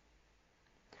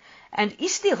 And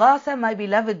istighatha, my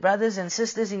beloved brothers and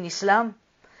sisters in Islam,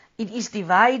 it is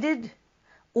divided,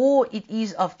 or it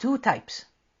is of two types.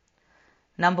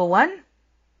 Number one,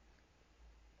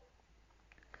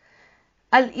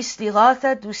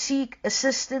 al-istighatha, to seek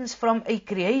assistance from a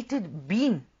created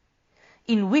being,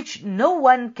 in which no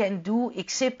one can do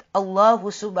except Allah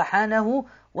subhanahu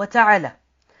wa ta'ala.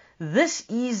 This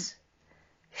is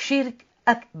shirk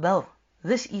akbar.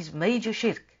 This is major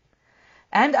shirk.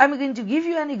 And I'm going to give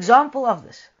you an example of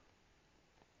this.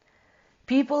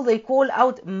 People, they call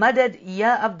out, Madad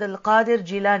ya Abdul Qadir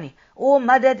Jilani, or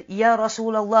Madad ya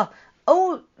Rasulullah.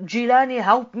 Oh Jilani,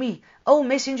 help me. Oh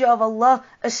Messenger of Allah,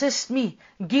 assist me.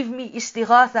 Give me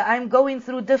istighatha. I'm going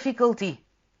through difficulty.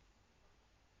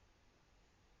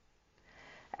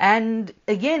 And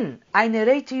again, I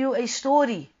narrate to you a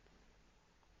story.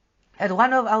 At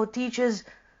one of our teachers,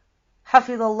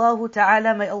 Hafidhallahu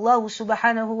ta'ala, may Allah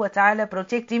subhanahu wa ta'ala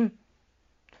protect him.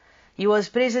 He was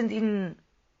present in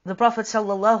the Prophet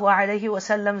sallallahu alayhi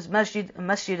wasallam's Masjid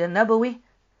al-Nabawi.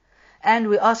 And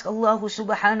we ask Allah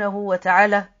subhanahu wa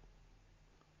ta'ala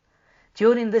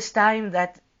during this time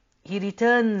that he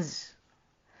returns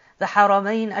the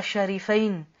Haramain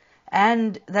al-Sharifain,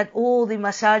 and that all the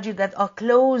masajid that are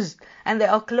closed, and they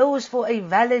are closed for a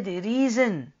valid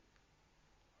reason.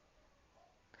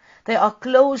 They are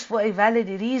closed for a valid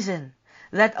reason.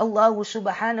 That Allah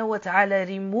subhanahu wa ta'ala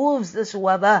removes this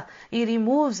wabah, He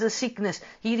removes the sickness,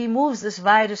 He removes this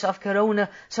virus of corona,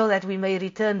 so that we may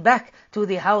return back to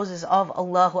the houses of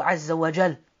Allah Azza wa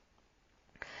Jal.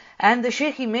 And the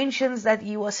Shaykh, he mentions that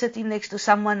he was sitting next to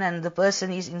someone, and the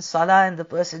person is in salah, and the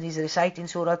person is reciting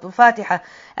Surah Al-Fatiha,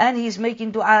 and he's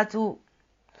making dua to,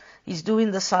 he's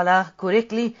doing the salah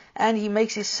correctly, and he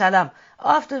makes his salam.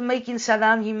 After making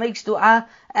salam, he makes dua,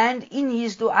 and in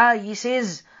his dua he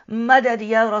says, Madad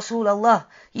ya Rasulallah.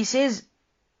 He says,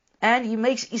 and he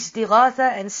makes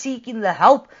istighatha and seeking the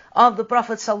help of the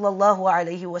Prophet sallallahu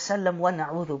alaihi wasallam, wa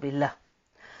na'udhu billah.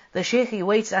 The Shaykh, he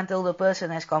waits until the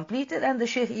person has completed, and the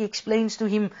Shaykh, he explains to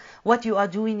him, what you are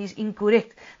doing is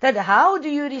incorrect. That how do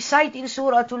you recite in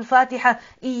Surah Al-Fatiha,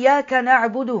 Iyaka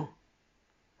na'budu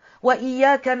wa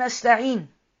iyaka nasta'een?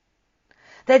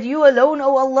 That you alone,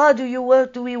 O Allah, do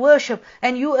we worship,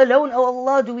 and you alone, O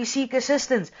Allah, do we seek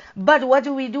assistance. But what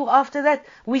do we do after that?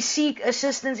 We seek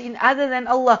assistance in other than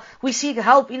Allah. We seek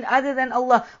help in other than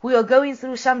Allah. We are going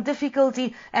through some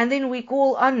difficulty, and then we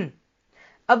call on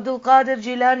Abdul Qadir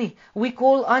Jilani, we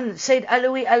call on Sayyid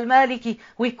Alawi al-Maliki,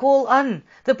 we call on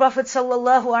the Prophet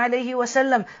sallallahu alaihi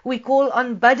wasallam, we call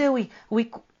on Badawi,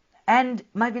 and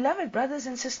my beloved brothers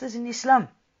and sisters in Islam,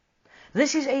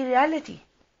 this is a reality.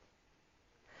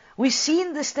 We've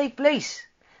seen this take place.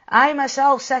 I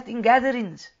myself sat in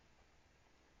gatherings.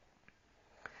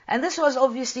 And this was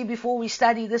obviously before we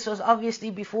studied, this was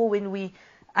obviously before when we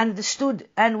understood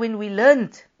and when we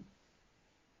learned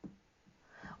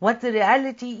what the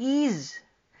reality is.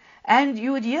 And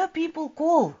you would hear people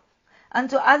call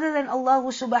unto other than Allah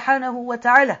subhanahu wa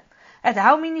ta'ala at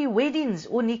how many weddings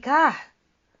or nikah.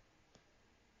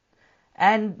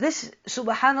 And this,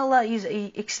 subhanallah, is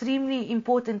an extremely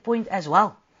important point as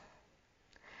well.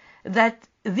 That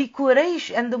the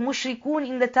Quraysh and the Mushrikun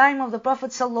in the time of the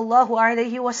Prophet sallallahu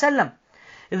alaihi wasallam,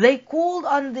 they called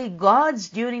on the gods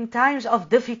during times of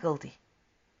difficulty.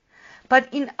 But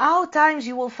in our times,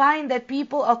 you will find that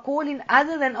people are calling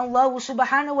other than Allah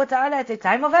subhanahu wa ta'ala at a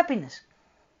time of happiness.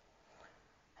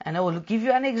 And I will give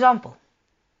you an example.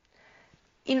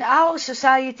 In our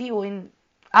society or in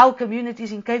our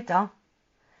communities in Cape Town,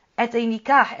 at a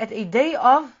nikah, at a day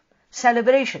of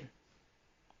celebration,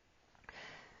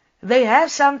 they have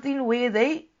something where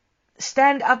they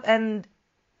stand up and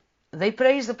they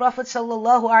praise the Prophet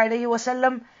sallallahu alaihi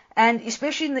wasallam, and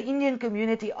especially in the Indian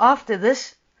community, after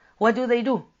this, what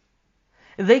do?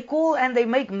 They call and they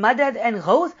make madad and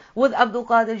ghawth with Abdul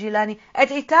Qadir Jilani.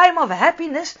 At a time of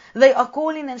happiness, they are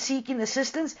calling and seeking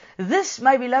assistance. This,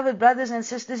 my beloved brothers and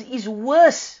sisters, is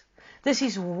worse. This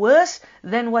is worse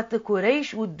than what the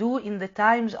Quraysh would do in the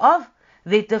times of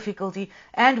their difficulty.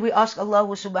 And we ask Allah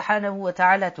subhanahu wa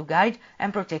ta'ala to guide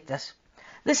and protect us.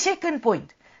 The second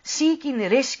point, seeking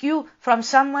rescue from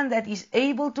someone that is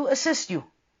able to assist you.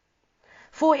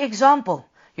 For example,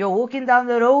 you're walking down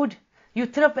the road, you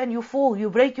trip and you fall, you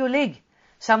break your leg.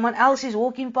 Someone else is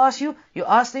walking past you, you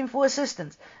ask them for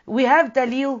assistance. We have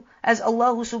dalil as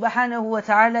Allah subhanahu wa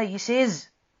ta'ala, He says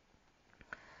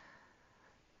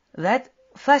that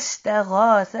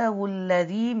فَاسْتَغَاثَهُ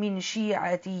الَّذِي مِنْ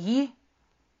شِيعَتِهِ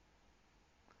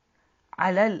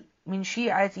عَلَى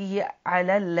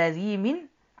الَّذِي مِنْ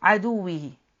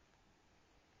عَدُوِّهِ.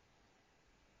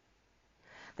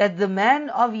 That the man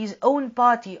of his own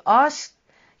party asked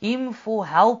him for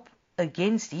help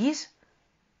against his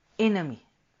enemy.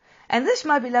 And this,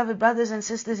 my beloved brothers and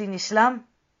sisters in Islam,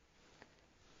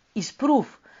 is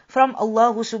proof from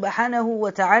Allah subhanahu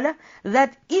wa ta'ala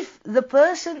that if the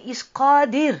person is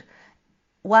qadir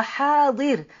wa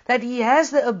hadir, that he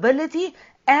has the ability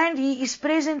and he is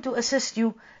present to assist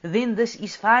you, then this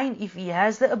is fine if he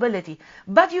has the ability.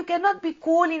 But you cannot be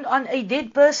calling on a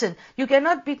dead person. You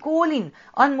cannot be calling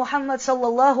on Muhammad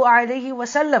sallallahu alayhi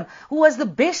wasallam, who was the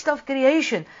best of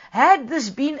creation. Had this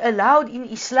been allowed in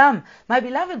Islam, my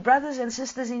beloved brothers and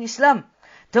sisters in Islam,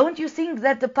 don't you think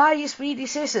that the pious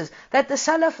predecessors, that the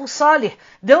Salafus Salih,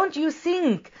 don't you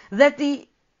think that the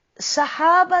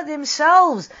Sahaba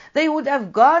themselves, they would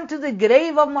have gone to the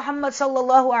grave of Muhammad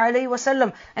sallallahu alayhi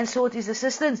wasallam and sought his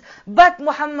assistance? But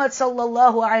Muhammad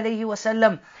sallallahu alayhi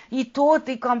wasallam, he taught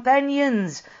the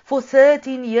companions for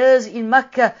 13 years in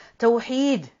Mecca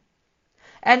Tawheed.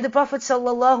 And the Prophet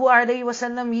sallallahu alayhi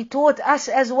wasallam, he taught us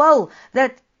as well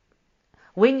that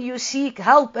when you seek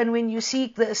help and when you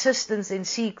seek the assistance, then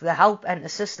seek the help and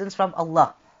assistance from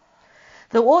Allah.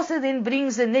 The author then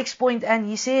brings the next point and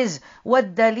he says,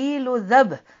 وَالدَّلِيلُ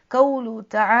الذَّبْ قَوْلُ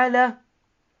تَعَالَى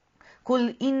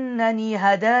قُلْ إِنَّنِي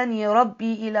هَدَانِي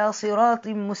رَبِّي إِلَى صِرَاطٍ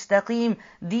مُسْتَقِيمٍ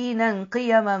دِينًا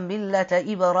قِيَمًا مِلَّةَ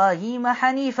إِبْرَاهِيمَ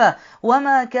حَنِيفًا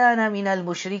وَمَا كَانَ مِنَ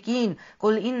الْمُشْرِكِينَ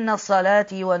قُلْ إِنَّ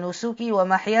صَلَاتِي وَنُسُكِي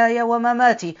وَمَحْيَايَ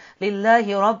وَمَمَاتِي لِلَّهِ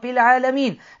رَبِّ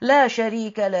الْعَالَمِينَ لَا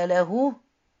شَرِيكَ لَهُ,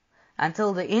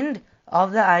 until the end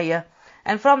of the ayah.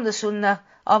 And from the sunnah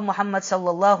of Muhammad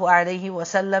sallallahu alayhi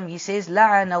wasallam, he says,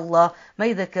 لَعَنَ Allah,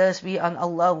 may the curse be on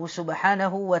Allah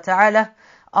subhanahu wa ta'ala,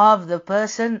 of the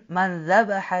person man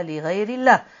ذَبَحَ لِغَيْرِ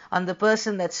اللَّهِ, on the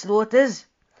person that slaughters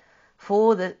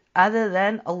for the other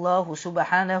than Allah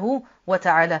subhanahu wa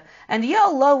ta'ala. And here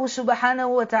Allah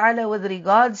subhanahu wa ta'ala, with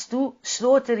regards to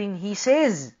slaughtering, He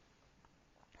says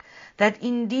that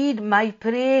indeed my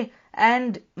prayer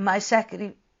and my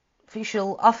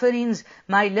sacrificial offerings,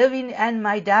 my living and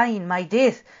my dying, my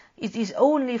death, it is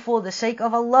only for the sake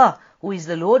of Allah, who is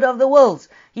the Lord of the worlds.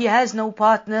 He has no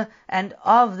partner, and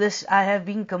of this I have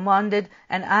been commanded,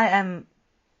 and I am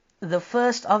the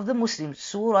first of the Muslims.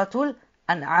 Suratul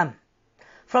An'am.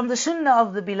 From the sunnah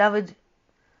of the beloved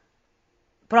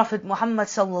Prophet Muhammad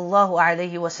sallallahu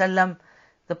alayhi wasallam,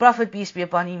 the Prophet, peace be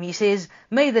upon him, he says,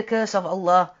 may the curse of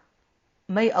Allah,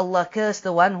 may Allah curse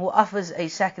the one who offers a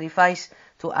sacrifice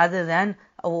to other than,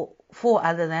 or for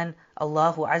other than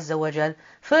Allah Azza wa Jal.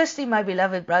 Firstly, my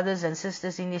beloved brothers and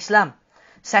sisters in Islam,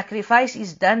 sacrifice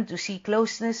is done to seek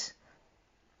closeness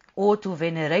or to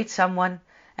venerate someone,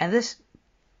 and this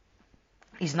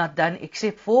is not done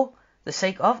except for the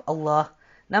sake of Allah.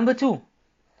 Number 2,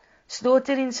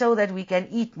 slaughtering so that we can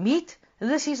eat meat,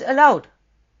 this is allowed.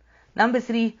 Number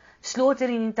 3,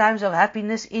 slaughtering in times of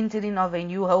happiness, entering of a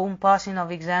new home, passing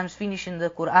of exams, finishing the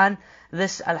Quran,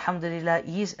 this alhamdulillah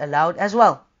is allowed as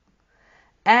well.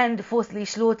 And fourthly,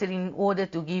 slaughtering in order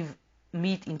to give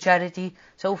meat in charity.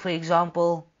 So for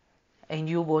example, a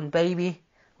newborn baby,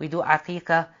 we do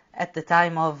aqiqah at the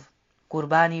time of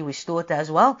Qurbani, we slaughter as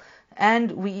well,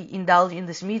 and we indulge in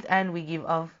this meat and we give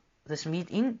of this meat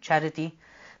in charity.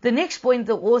 The next point,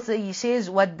 the author, he says,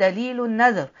 وَالدَّلِيلُ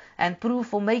النَّذْرِ, and proof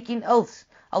for making oaths.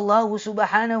 Allah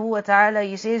subhanahu wa ta'ala,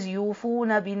 he says,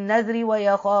 يُوفُونَ بِالنَّذْرِ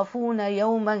وَيَخَافُونَ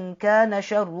يَوْمًا كَانَ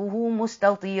شَرُّهُ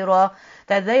مُسْتَطِيرًا,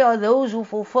 that they are those who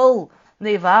fulfill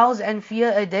their vows and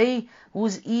fear a day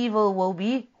whose evil will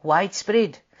be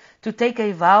widespread. To take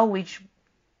a vow which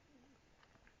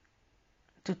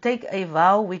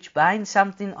binds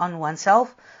something on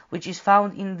oneself, which is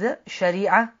found in the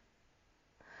Sharia,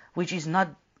 which is not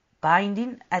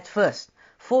binding at first.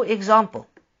 For example,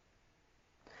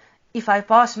 if I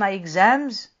pass my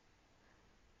exams,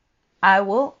 I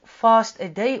will fast a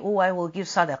day or I will give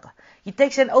sadaqah. He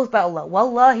takes an oath by Allah.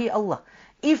 Wallahi Allah,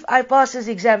 if I pass this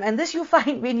exam, and this you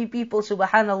find many people,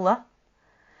 subhanallah,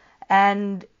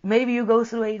 and maybe you go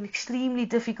through an extremely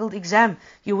difficult exam,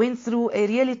 you went through a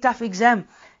really tough exam,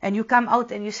 and you come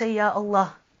out and you say, Ya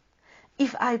Allah,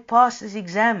 if I pass this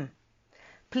exam,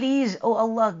 please, oh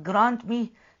Allah, grant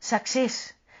me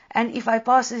success. And if I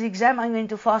pass this exam, I'm going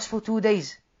to fast for 2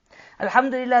 days.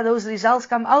 Alhamdulillah, those results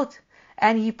come out,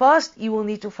 and he passed, he will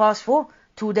need to fast for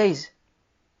 2 days.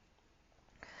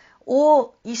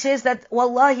 Or he says that,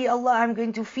 Wallahi Allah, I'm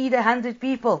going to feed 100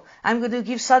 people. I'm going to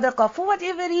give sadaqah for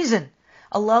whatever reason.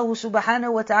 Allah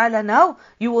subhanahu wa ta'ala, now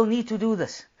you will need to do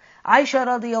this. Aisha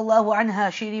radiallahu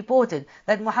anha, she reported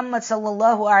that Muhammad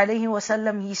sallallahu alayhi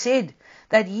wasallam, he said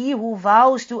that he who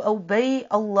vows to obey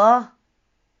Allah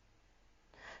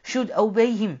should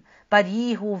obey Him, but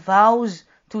he who vows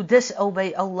to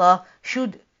disobey Allah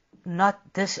should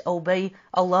not disobey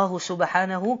Allah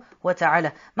subhanahu wa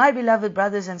ta'ala. My beloved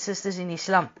brothers and sisters in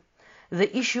Islam,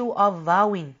 the issue of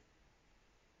vowing,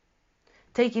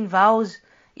 taking vows,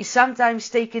 is sometimes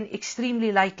taken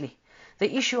extremely lightly.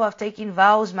 The issue of taking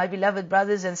vows, my beloved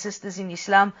brothers and sisters in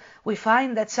Islam, we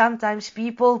find that sometimes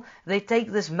people, they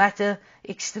take this matter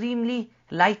extremely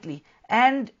lightly,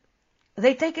 and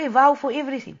they take a vow for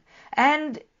everything.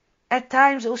 And at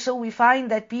times also we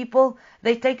find that people,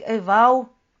 they take a vow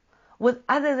with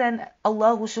other than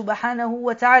Allah subhanahu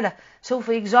wa ta'ala. So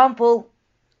for example,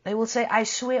 they will say, I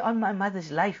swear on my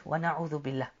mother's life, wa na'udhu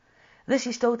billah. This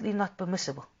is totally not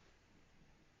permissible.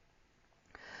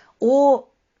 Or,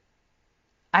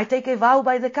 I take a vow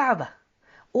by the Kaaba.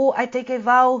 Or I take a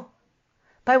vow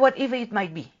by whatever it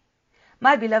might be.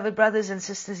 My beloved brothers and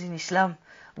sisters in Islam,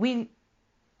 we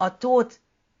are taught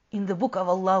in the book of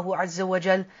Allah Azza wa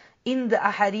Jal, in the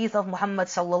ahadith of Muhammad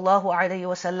sallallahu alayhi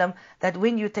wasallam, that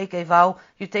when you take a vow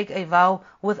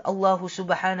with Allah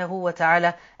subhanahu wa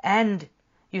ta'ala, and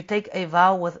you take a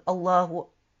vow with Allah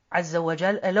Azza wa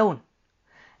Jal alone.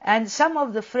 And some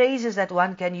of the phrases that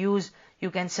one can use,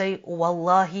 you can say,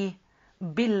 Wallahi,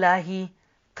 Billahi,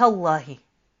 Tallahi.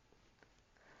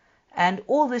 And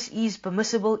all this is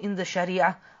permissible in the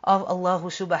Sharia of Allah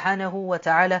subhanahu wa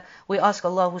ta'ala. We ask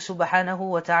Allah subhanahu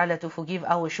wa ta'ala to forgive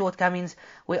our shortcomings.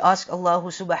 We ask Allah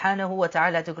subhanahu wa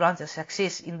ta'ala to grant us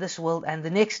success in this world and the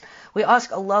next. We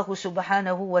ask Allah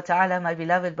subhanahu wa ta'ala, my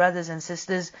beloved brothers and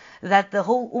sisters, that the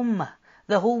whole ummah,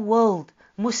 the whole world,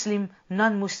 Muslim,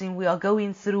 non-Muslim, we are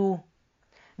going through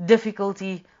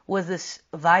difficulty with this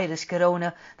virus,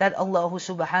 Corona, that Allah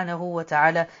subhanahu wa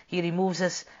ta'ala, He removes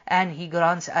us and He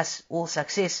grants us all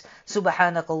success.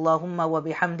 Subhanakallahumma wa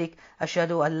bihamdik,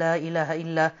 ashhadu an la ilaha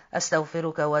illa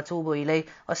astaghfiruka wa atubu ilayk.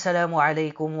 Wassalamu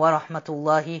alaykum wa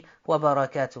rahmatullahi wa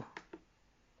barakatuh.